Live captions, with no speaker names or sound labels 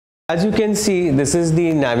As you can see, this is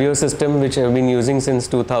the NEPHEW system which I have been using since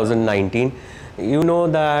 2019. You know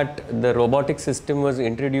that the robotic system was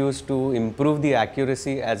introduced to improve the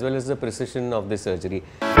accuracy as well as the precision of the surgery.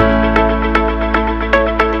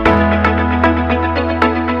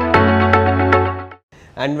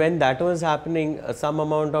 And when that was happening, some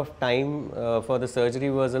amount of time for the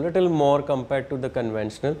surgery was a little more compared to the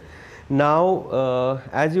conventional. Now,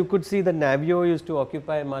 as you could see, the NEPHEW used to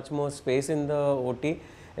occupy much more space in the OT.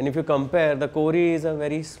 And if you compare, the CORI is a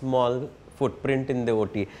very small footprint in the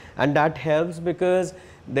OT, and that helps because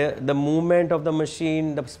the movement of the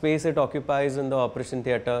machine, the space it occupies in the operation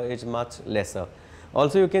theatre is much lesser.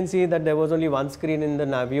 Also, you can see that there was only one screen in the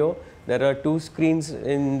NEPHEW. There are two screens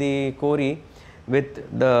in the CORI,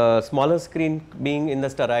 with the smaller screen being in the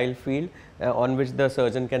sterile field on which the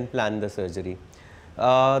surgeon can plan the surgery.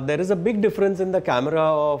 There is a big difference in the camera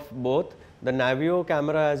of both. The NEPHEW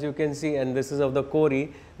camera, as you can see, and this is of the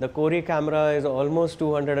CORI. The CORI camera is almost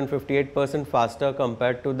 258% faster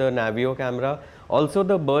compared to the NEPHEW camera. Also,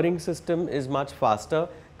 the burring system is much faster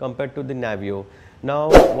compared to the NEPHEW. Now,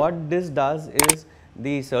 what this does is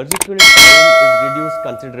the surgical time is reduced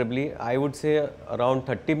considerably. I would say around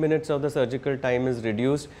 30 minutes of the surgical time is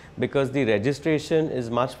reduced because the registration is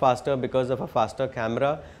much faster because of a faster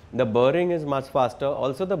camera. The burring is much faster.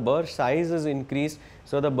 Also, the burr size is increased,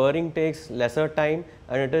 so the burring takes lesser time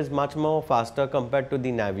and it is much more faster compared to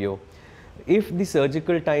the NEPHEW. If the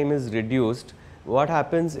surgical time is reduced, what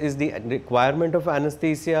happens is the requirement of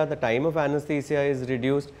anesthesia, the time of anesthesia is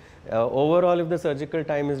reduced. Overall, if the surgical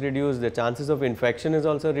time is reduced, the chances of infection is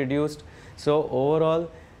also reduced. So,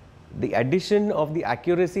 overall, the addition of the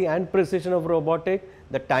accuracy and precision of robotic,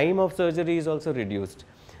 the time of surgery is also reduced.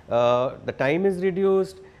 The time is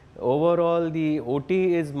reduced. Overall, the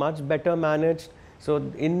OT is much better managed. So,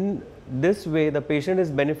 in this way, the patient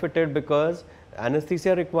is benefited because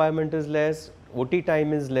anesthesia requirement is less, OT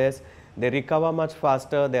time is less, they recover much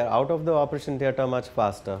faster, they are out of the operation theatre much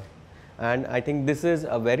faster. And I think this is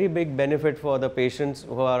a very big benefit for the patients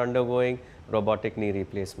who are undergoing robotic knee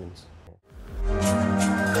replacements.